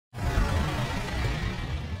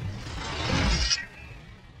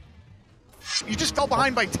You just fell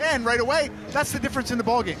behind by 10 right away. That's the difference in the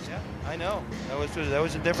ball game. Yeah, I know. That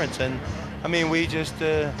was the difference. And I mean, we just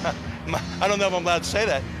I don't know if I'm allowed to say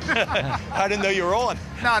that. I didn't know you were on.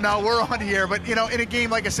 No, we're on here. But, in a game,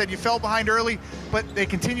 like I said, you fell behind early, but they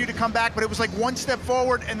continued to come back. But it was like one step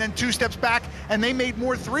forward and then two steps back, and they made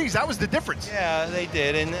more threes. That was the difference. Yeah, they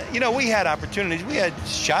did. And, we had opportunities. We had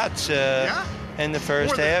shots in the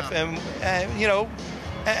first half.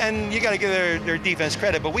 And you got to give their defense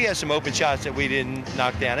credit. But we had some open shots that we didn't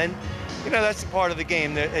knock down. And, that's part of the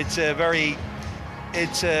game. It's a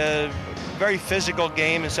very physical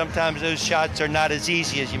game, and sometimes those shots are not as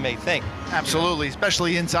easy as you may think. Absolutely,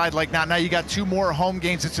 especially inside like now. Now you got two more home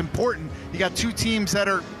games. It's important. You got two teams that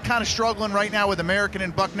are kind of struggling right now with American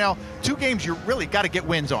and Bucknell. Two games you really got to get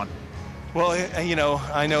wins on. Well,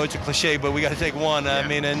 I know it's a cliche, but we got to take one. Yeah. I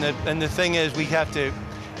mean, and the thing is, we have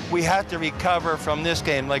to recover from this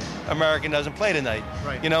game. Like American doesn't play tonight.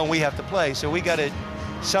 Right. We have to play, so we got to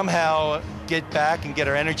somehow get back and get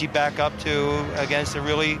our energy back up against a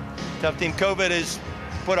really tough team. COVID has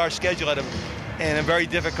put our schedule in a very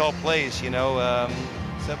difficult place, but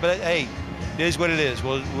hey, it is what it is.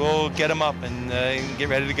 We'll get them up and get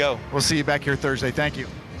ready to go. We'll see you back here Thursday. Thank you.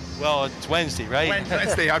 Well, it's Wednesday, right?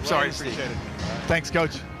 Wednesday. I'm sorry. Appreciate it. Thanks,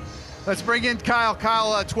 Coach. Let's bring in Kyle.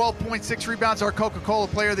 Kyle, 12.6 rebounds, our Coca-Cola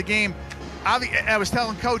player of the game. I was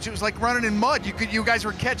telling Coach, it was like running in mud. You guys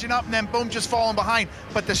were catching up and then boom, just falling behind.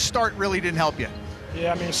 But the start really didn't help you.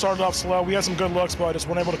 Yeah, it started off slow. We had some good looks, but just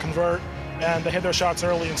weren't able to convert. And they hit their shots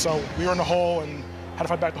early, and so we were in the hole and had to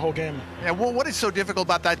fight back the whole game. Yeah, well, what is so difficult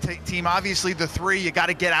about that team? Obviously, the three, you got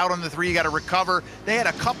to get out on the three, you got to recover. They had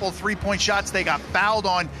a couple three-point shots they got fouled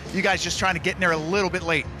on. You guys just trying to get in there a little bit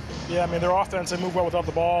late. Yeah, their offense, they move well without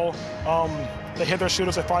the ball. They hit their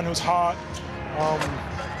shooters, they find who's hot.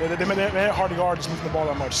 They made it hard to guard just moving the ball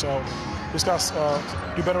that much. So we just got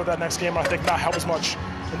to do better with that next game. I think not help as much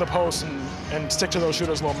in the post and stick to those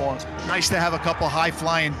shooters a little more. Nice to have a couple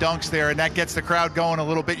high-flying dunks there, and that gets the crowd going a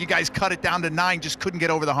little bit. You guys cut it down to 9, just couldn't get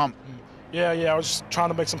over the hump. Yeah, I was just trying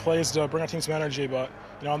to make some plays to bring our team some energy, but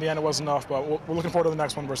in the end it wasn't enough. But we're looking forward to the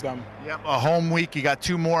next one versus them. Yep, a home week. You got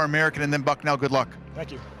two more, American and then Bucknell. Good luck.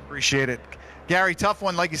 Thank you. Appreciate it. Gary, tough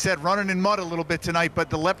one, like you said, running in mud a little bit tonight, but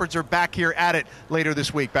the Leopards are back here at it later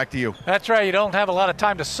this week. Back to you. That's right. You don't have a lot of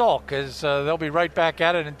time to sulk, because they'll be right back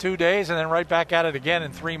at it in 2 days and then right back at it again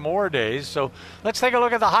in 3 more days. So let's take a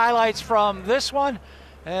look at the highlights from this one,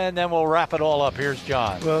 and then we'll wrap it all up. Here's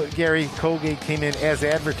John. Well, Gary, Colgate came in as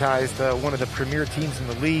advertised, one of the premier teams in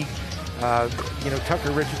the league.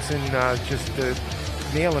 Tucker Richardson just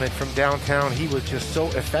nailing it from downtown. He was just so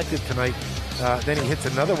effective tonight. Then he hits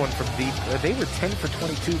another one from deep. They were 10 for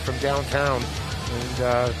 22 from downtown.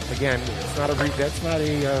 And again, that's not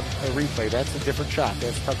a replay. That's a different shot.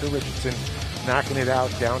 That's Tucker Richardson knocking it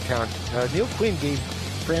out downtown. Neil Quinn gave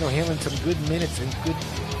Fran O'Hanlon some good minutes and good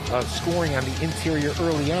scoring on the interior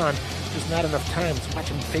early on. Just not enough time. Let's watch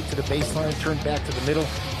him fake to the baseline, turn back to the middle.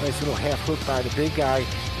 Nice little half hook by the big guy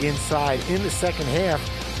inside. In the second half,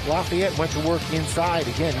 Lafayette went to work inside.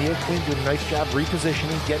 Again, Neil Quinn doing a nice job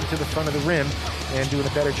repositioning, getting to the front of the rim, and doing a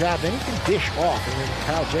better job. Then he can dish off. And then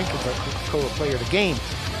Kyle Jenkins, our Coca-Cola player of the game,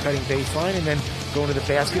 cutting baseline and then going to the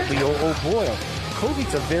basket. Leo O'Boyle.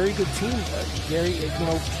 Colgate's a very good team, Gary.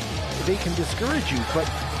 They can discourage you. But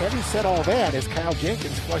having said all that, as Kyle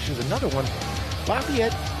Jenkins flushes another one,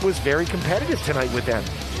 Lafayette was very competitive tonight with them.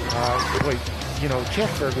 Jeff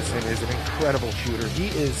Ferguson is an incredible shooter.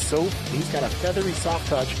 He's got a feathery soft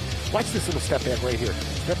touch. Watch this little step back right here.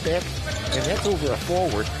 Step back, and that's over a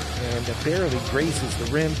forward, and it barely graces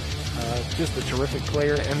the rim. Just a terrific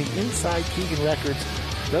player. And the inside, Keegan Records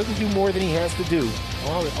doesn't do more than he has to do.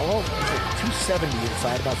 All he's like 270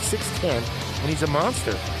 inside, about 6'10", and he's a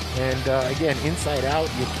monster. And again, inside out,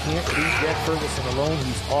 you can't leave Jeff Ferguson alone.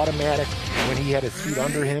 He's automatic when he had his feet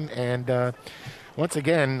under him. And once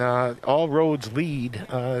again, all roads lead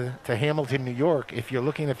to Hamilton, New York, if you're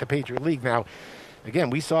looking at the Patriot League. Now, again,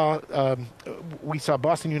 we saw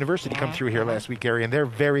Boston University come through here last week, Gary, and they're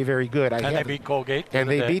very, very good. They beat Colgate. And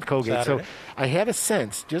they beat Colgate. Saturday. So I have a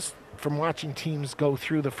sense, just from watching teams go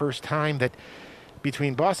through the first time, that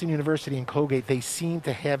between Boston University and Colgate, they seem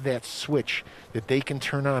to have that switch that they can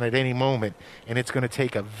turn on at any moment, and it's going to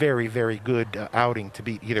take a very, very good outing to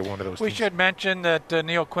beat either one of those teams. We should mention that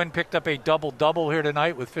Neil Quinn picked up a double-double here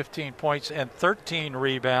tonight with 15 points and 13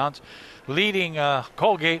 rebounds. Leading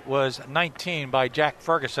Colgate was 19 by Jack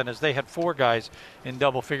Ferguson, as they had 4 guys in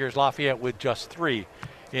double figures. Lafayette with just 3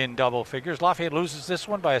 in double figures. Lafayette loses this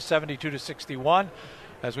one by a 72-61.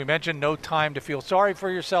 As we mentioned, no time to feel sorry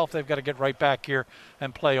for yourself. They've got to get right back here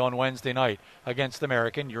and play on Wednesday night against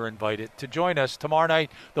American. You're invited to join us. Tomorrow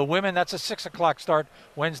night, the women, that's a 6 o'clock start.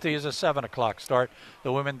 Wednesday is a 7 o'clock start.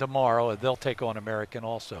 The women tomorrow, they'll take on American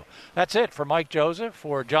also. That's it for Mike Joseph,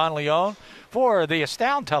 for John Leone, for the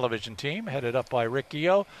Astound television team, headed up by Rick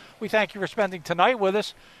Gio. We thank you for spending tonight with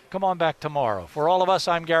us. Come on back tomorrow. For all of us,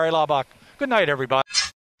 I'm Gary Laubach. Good night, everybody.